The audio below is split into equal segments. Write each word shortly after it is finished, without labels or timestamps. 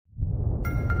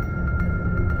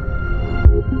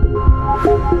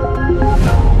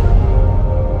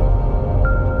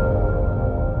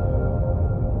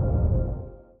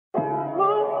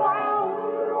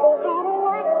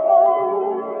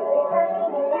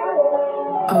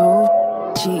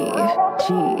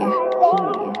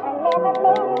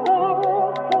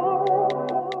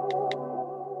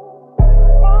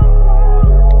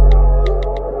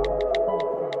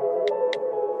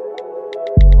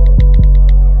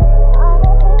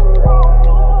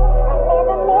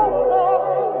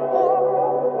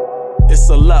It's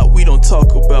a lot we don't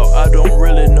talk about, I don't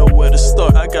really know where to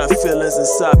start. I got feelings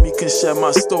inside me, can share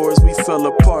my stories, we fell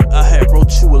apart. I had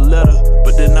wrote you a letter,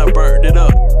 but then I burned it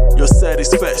up. Your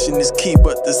satisfaction is key,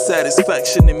 but the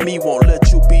satisfaction in me won't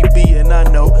let you be me. And I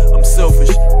know I'm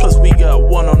selfish, plus we got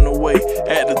one on the way.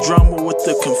 Add the drama with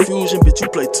the confusion, bitch, you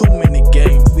play too many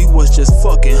games. We was just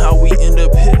fucking, how we end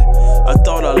up here? I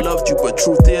thought I loved you, but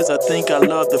truth is I think I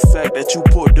love the fact that you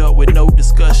pulled up with no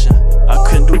discussion. I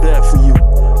couldn't do that for you,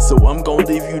 so I'm gonna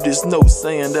leave you this note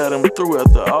saying that I'm through.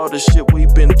 After all the shit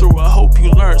we've been through, I hope you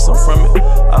learned some from it.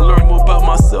 I learned more about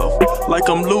myself, like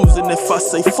I'm losing if I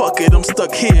say fuck it. I'm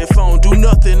stuck here, if I don't do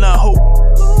nothing, I hope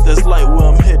that's like where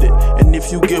I'm headed. And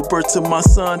if you give birth to my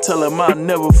son, tell him I'll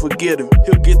never forget him.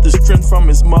 He'll get the strength from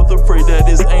his mother, pray that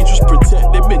his angels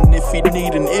protect him. And if he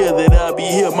need an ear, that I'll be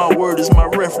here, my word is my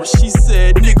reference. She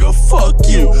said, nigga, fuck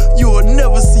you, you'll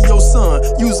never see your son.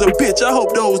 You's a bitch, I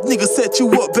hope those niggas set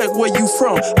you up back where you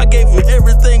from. I gave you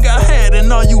everything I had,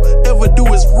 and all you ever do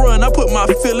is run. I put my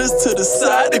feelings to the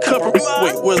side to compromise.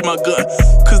 Wait, where's my gun?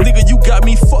 Cause nigga, you got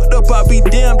me fucked up, I'll be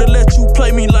damned to let you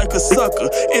play me like a sucker.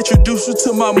 Introduce you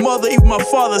to my mother, even my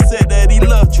father said that he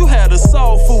loved you. Had a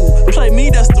soul food, play me,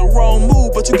 that's the wrong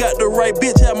move. But you got the right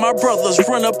bitch, had my brothers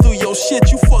run up through your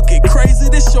shit. You fucking crazy,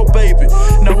 this your baby.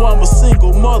 Now I'm a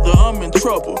single mother, I'm in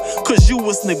trouble. Cause you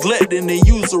was neglecting and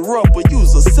you's a rubber.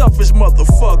 You's a selfish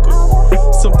motherfucker.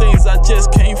 Some things I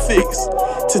just can't fix.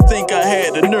 To think I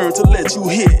had the nerve to let you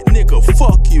hit, nigga,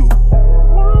 fuck you.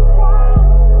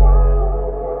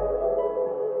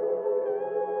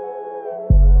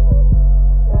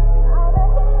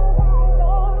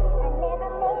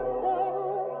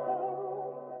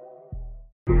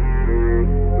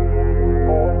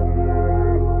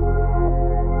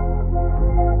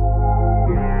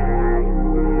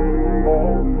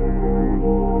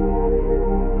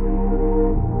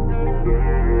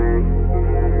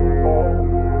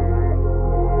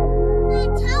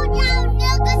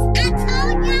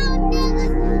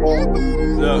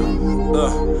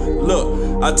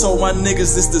 Look, I told my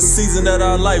niggas this the season that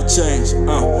our life changed.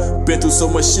 Been through so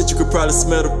much shit you could probably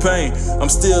smell the pain. I'm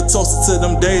still toasted to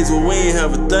them days where we ain't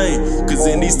have a thing. Cause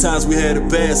in these times we had it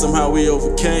bad, somehow we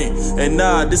overcame. And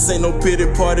nah, this ain't no pity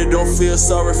party, don't feel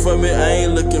sorry for me. I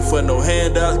ain't looking for no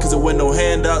handouts, cause there wasn't no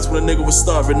handouts when a nigga was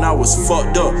starving. I was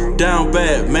fucked up, down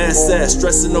bad, mad sad,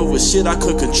 stressing over shit I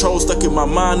couldn't control. Stuck in my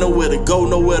mind, nowhere to go,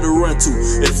 nowhere to run to.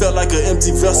 It felt like an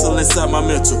empty vessel inside my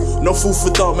mental. No food for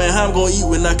thought, man, how I'm gonna eat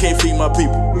when I can't feed my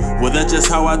people? Well, that's just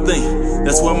how I think,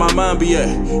 that's where my mind be at.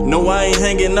 No, I ain't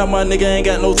hanging out, my nigga, ain't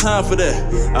got no time for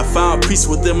that. I found peace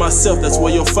within myself, that's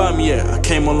where you'll find me at. I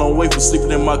came a long way from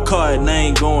sleeping in my car and I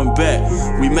ain't going back.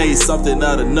 We made something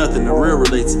out of nothing, the real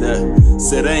relate to that.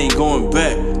 Said I ain't going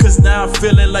back, cause now I'm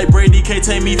feeling like Brady can't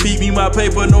take me, feed me my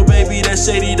paper. No baby, that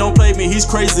shady, don't play me, he's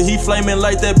crazy. He flaming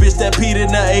like that bitch that peed in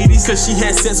the 80s. Cause she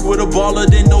had sex with a baller,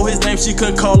 didn't know his name, she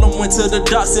couldn't call him. Went to the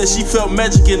doc, said she felt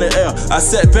magic in the air. I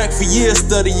sat back for years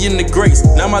studying the greats.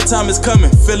 Now my time is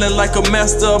coming, feeling like a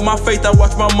master of my faith. I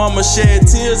watch my mama shed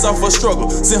tears off her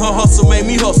struggle. See her hustle made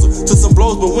me hustle. Took some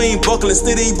blows but we ain't buckling.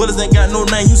 Still these bullets ain't got no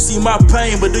name. You see my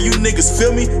pain, but do you niggas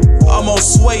feel me? I'm on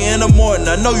sway in the morning,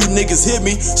 I know you niggas hit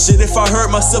me. Shit, if I heard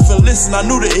myself and listen, I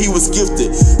knew that he was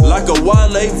gifted. Like a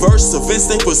Wale verse of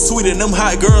instinct was sweet in them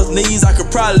hot girls' knees. I could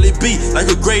probably be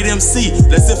like a great MC.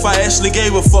 That's if I actually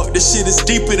gave a fuck. This shit is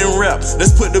deeper than rap.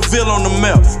 Let's put the Ville on the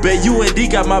map. Bet you and D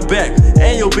got my back,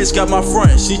 and your bitch got my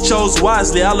front. She chose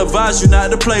wisely, I'll advise you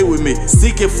not to play with me.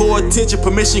 Seeking for attention,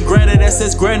 permission granted,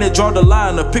 access granted. Draw the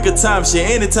line or pick a time, shit,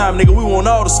 anytime, nigga, we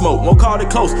want all the smoke. Won't call it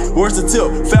close, where's the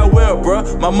tip? Farewell, bruh.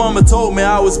 My mama told me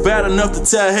I was bad enough to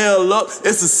tear hell up.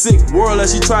 It's a sick world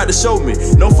as she tried to show me.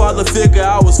 No father figure,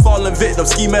 I was falling victim.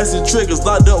 Ski masks and triggers,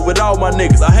 locked up with all my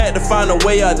niggas. I had to find a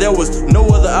way out, there was no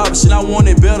other option. I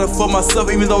wanted better for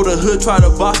myself, even though the hood tried to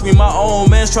box me. My own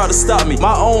mans tried to stop me.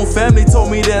 My own family told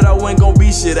me that I wasn't gonna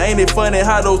be shit. Ain't it funny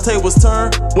how those tables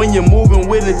turn? When you're moving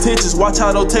with intentions, watch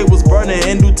how those tables burning.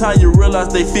 In due time you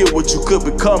realize they feel what you could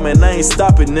become, and I ain't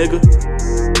stopping, nigga.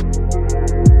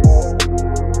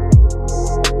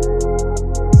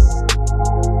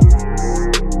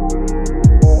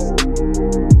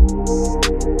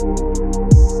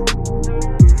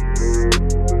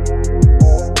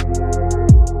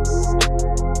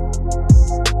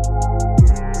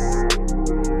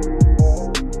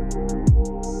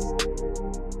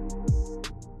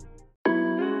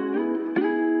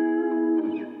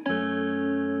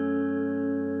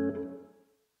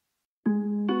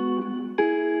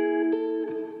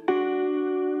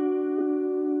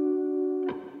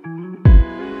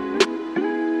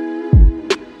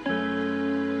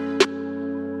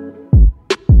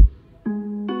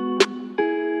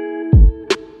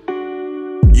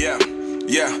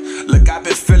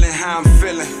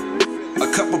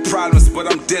 A couple problems, but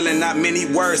I'm dealing, not many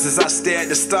words. As I stare at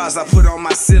the stars I put on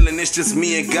my ceiling, it's just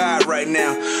me and God right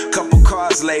now. Couple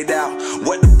cards laid out,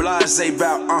 what the blase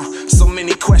about, so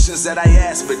many questions that I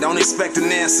ask, but don't expect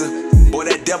an answer. Boy,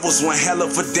 that devil's one hell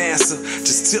of a dancer.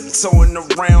 Just tiptoeing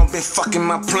around, been fucking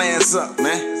my plans up,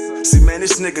 man. See, man,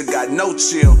 this nigga got no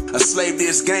chill. A slave to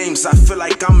his games, I feel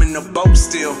like I'm in the boat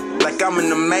still. Like I'm in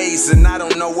the maze and I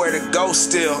don't know where to go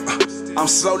still. I'm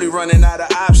slowly running out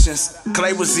of options.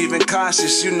 Clay was even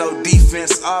cautious, you know,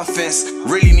 defense, offense.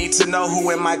 Really need to know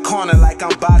who in my corner like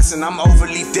I'm boxing. I'm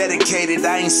overly dedicated,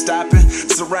 I ain't stopping.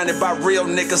 Surrounded by real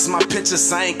niggas, my pictures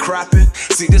I ain't cropping.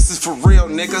 See, this is for real,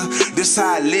 nigga. This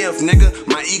how I live, nigga.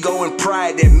 My ego and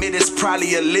pride admit it's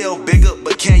probably a little bigger,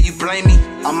 but can you blame me?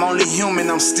 I'm only human,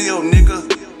 I'm still,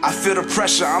 nigga. I feel the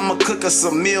pressure, I'ma cook us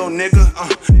a meal,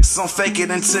 nigga. Some fake it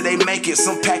until they make it,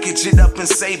 some package it up and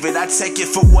save it. I take it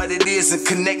for what it is and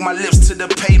connect my lips to the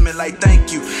pavement like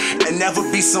thank you. And never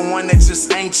be someone that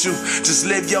just ain't you. Just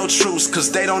live your truths,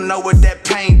 cause they don't know what that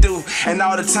pain do. And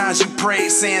all the times you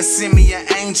prayed saying send me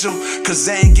an angel, cause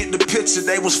they ain't get the picture,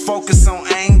 they was focused on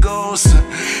angles.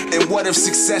 And what if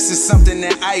success is something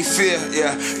that I fear?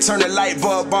 Yeah, turn the light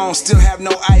bulb on, still have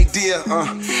no idea.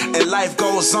 And life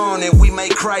goes on and we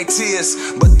make tears,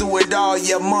 but through it all,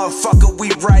 yeah, motherfucker,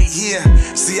 we right here.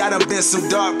 See, I done been some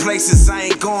dark places, I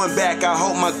ain't going back. I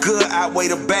hope my good outweigh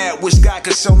the bad. Wish God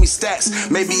could show me stats.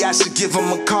 Maybe I should give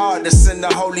him a card to send the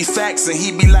holy facts, and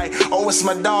he be like, oh, it's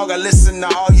my dog, I listen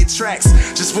to all your tracks.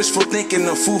 Just wishful thinking,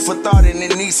 a food for thought, and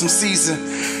it needs some season.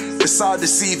 It's all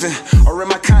deceiving, or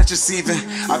am I conscious even?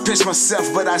 I pinch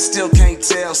myself, but I still can't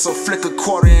tell. So flick a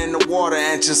quarter in the water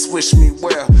and just wish me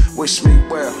well, wish me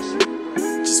well.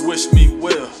 Just wish me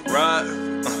well, right?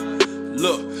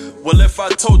 Look, well, if I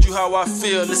told you how I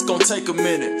feel, it's gonna take a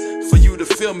minute for you to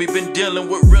feel me. Been dealing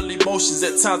with real emotions.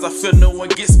 At times I feel no one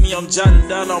gets me. I'm jotting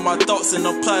down all my thoughts and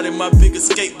I'm plotting my big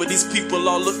escape. But these people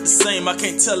all look the same. I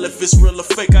can't tell if it's real or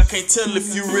fake. I can't tell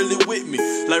if you really with me,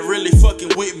 like really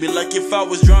fucking with me. Like if I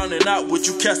was drowning out, would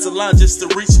you cast a line just to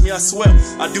reach me? I swear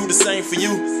I do the same for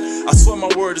you. I swear my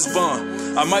word is bond.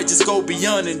 I might just go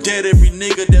beyond and dead every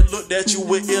nigga that looked at you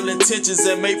with ill intentions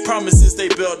and made promises they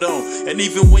built on. And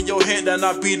even when your head down,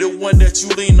 I be the one that you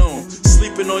lean on.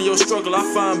 Sleeping on your struggle, I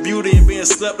find beauty in being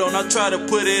slept on. I try to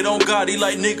put it on God, he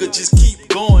like, nigga, just keep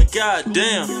going, god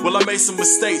damn. Well, I made some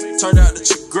mistakes, turned out that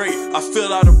you're great. I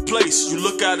feel out of place, you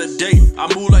look out of date.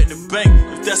 I move like the bank,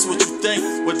 if that's what you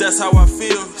think, well that's how I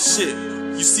feel, shit.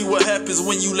 You see what happens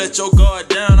when you let your guard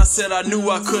down. I said I knew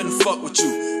I couldn't fuck with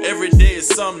you. Every day is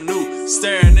something new.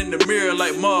 Staring in the mirror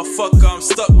like motherfucker, I'm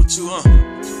stuck with you,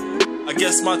 I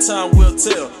guess my time will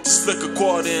tell. Just flick a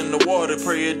quarter in the water,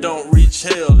 pray it don't reach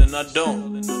hell, and I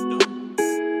don't.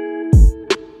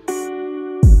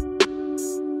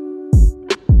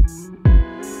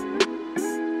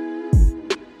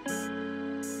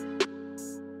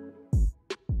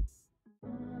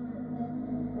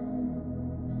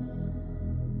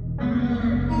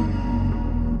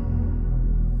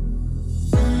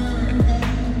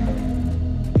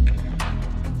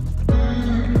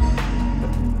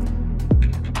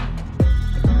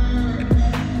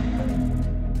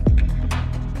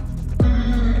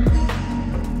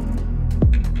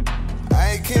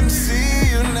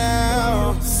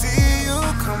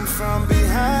 From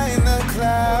behind the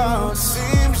clouds,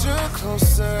 seems you're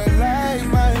closer like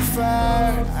my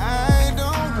fire. I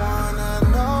don't wanna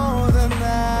know the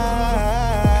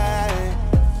night.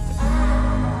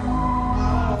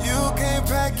 You can't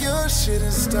pack your shit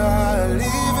and start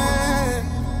leaving.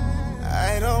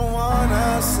 I don't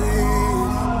wanna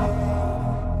sleep.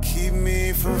 Keep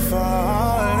me from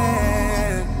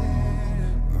falling.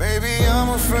 Maybe I'm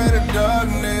afraid of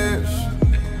darkness.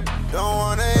 Don't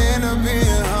wanna end up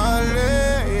being heartless.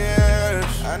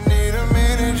 I need a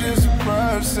minute just to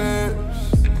process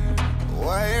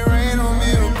why it rain on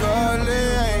me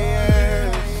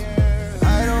regardless.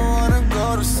 I don't wanna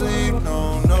go to sleep,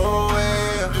 no, no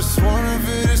way. I just wanna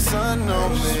feel the sun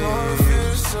on me.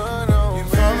 You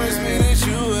promised me that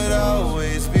you would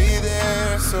always be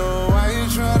there. So why you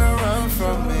tryna run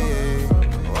from me?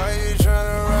 Why you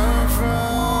tryna run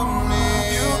from me?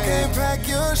 You can't pack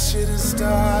your shit and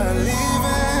start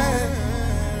leaving.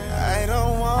 I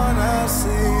don't wanna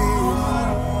sleep.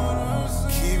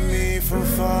 Keep me from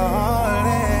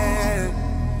falling.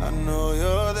 I know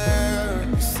you're there.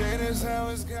 You say this how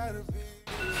it's gotta be.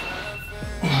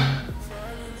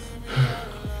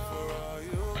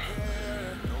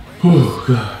 Oh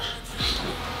gosh.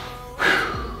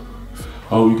 I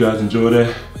hope you guys enjoyed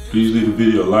that. Please leave the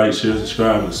video a like, share,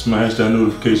 subscribe, and smash that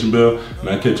notification bell. And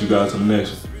I'll catch you guys on the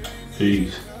next one.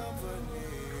 Peace.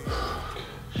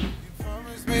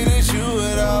 with you